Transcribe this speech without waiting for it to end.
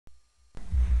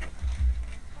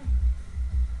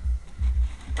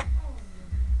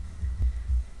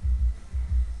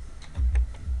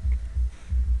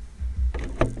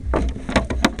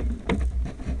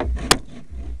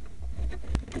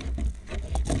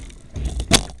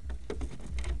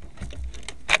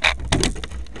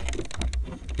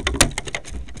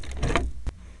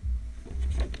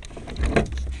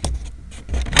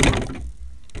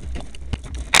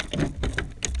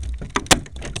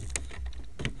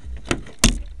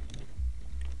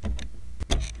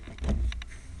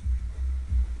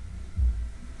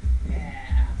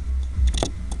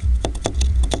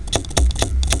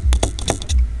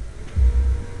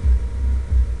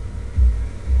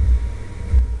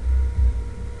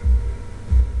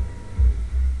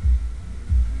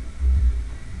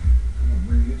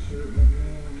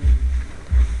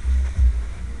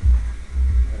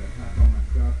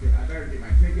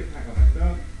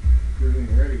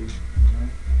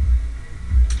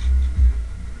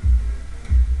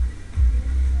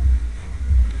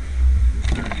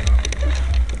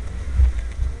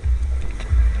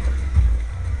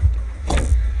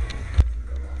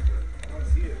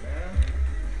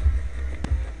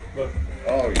Look.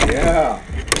 Oh yeah.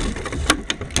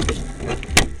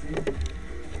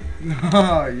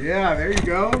 Oh yeah, there you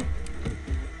go.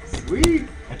 Sweet.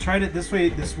 I tried it this way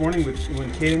this morning when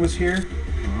Caden was here.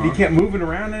 And he kept moving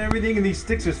around and everything, and these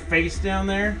sticks just face down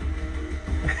there.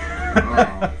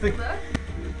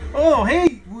 Oh,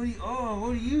 hey! What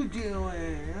are you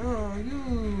doing? Oh,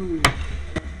 you.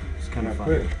 It's kind of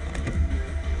fun.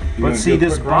 Let's see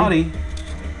this body.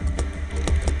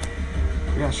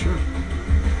 Yeah, sure.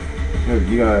 Yeah,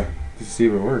 you gotta just see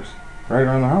if it works. Right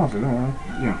around the house, isn't it?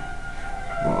 Yeah.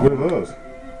 Well, what are those?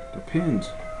 The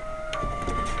pins.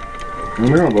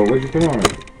 No, but what'd you put on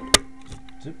it?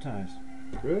 Zip ties.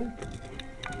 Really?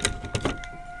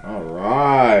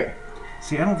 Alright.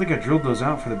 See, I don't think I drilled those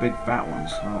out for the big fat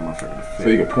ones. I don't know if they're gonna fit. So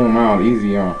you can pull them out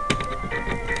easy, huh?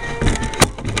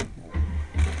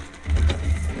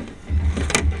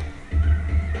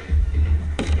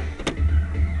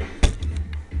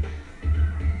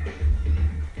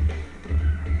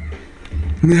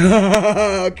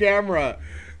 No camera,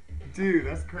 dude,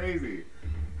 that's crazy.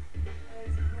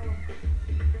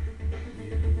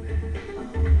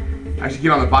 I should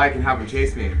get on the bike and have him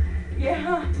chase me.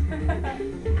 Yeah.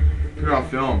 Put it on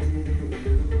film.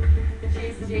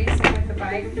 Chase Jason with the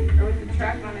bike, or with the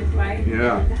truck on his bike.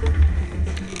 Yeah.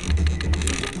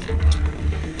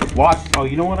 Watch. Oh,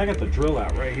 you know what? I got the drill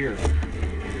out right here.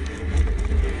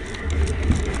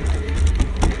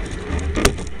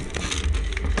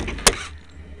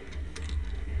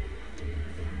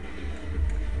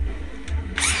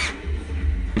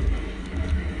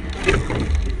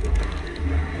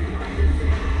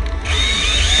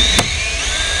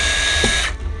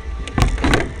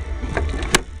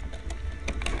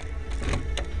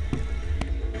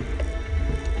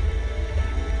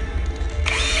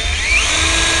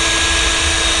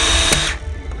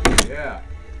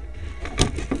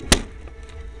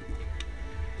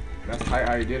 That's tight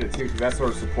how you did it too, because that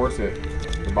sort of supports it,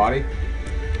 the body.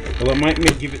 Well, it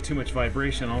might give it too much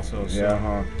vibration also. So. Yeah,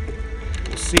 huh?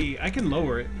 We'll see, I can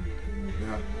lower it.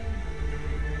 Yeah.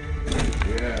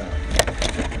 Yeah.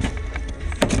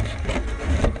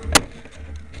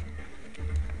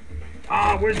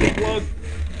 Ah, where's the plug?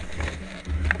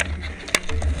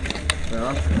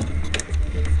 Yeah.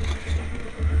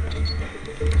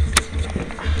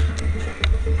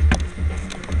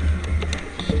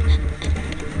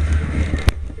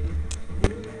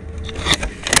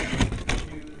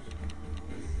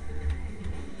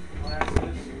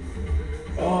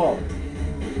 Oh.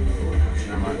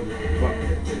 Never mind.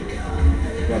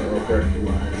 Got it real quick.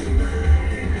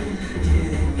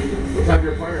 What time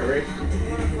your appointment, Ray?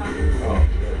 Oh.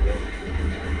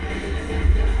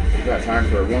 We got time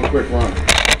for one quick run.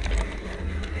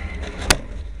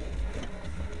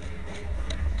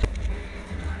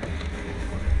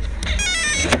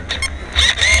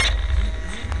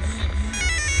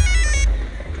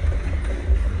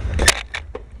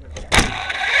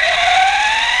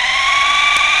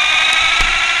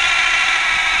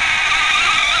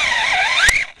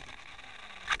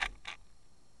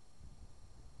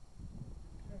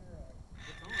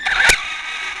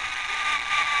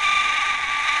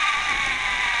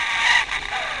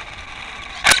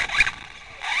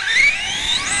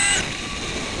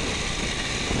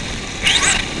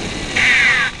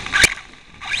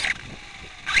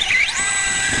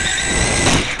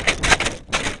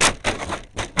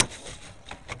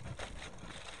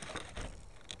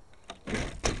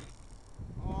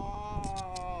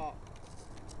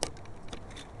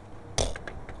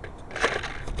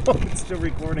 Oh, it's still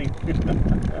recording.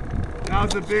 That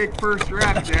was a big first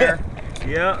rep there.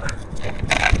 Yeah.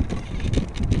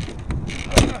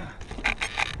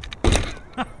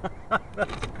 That's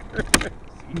crazy.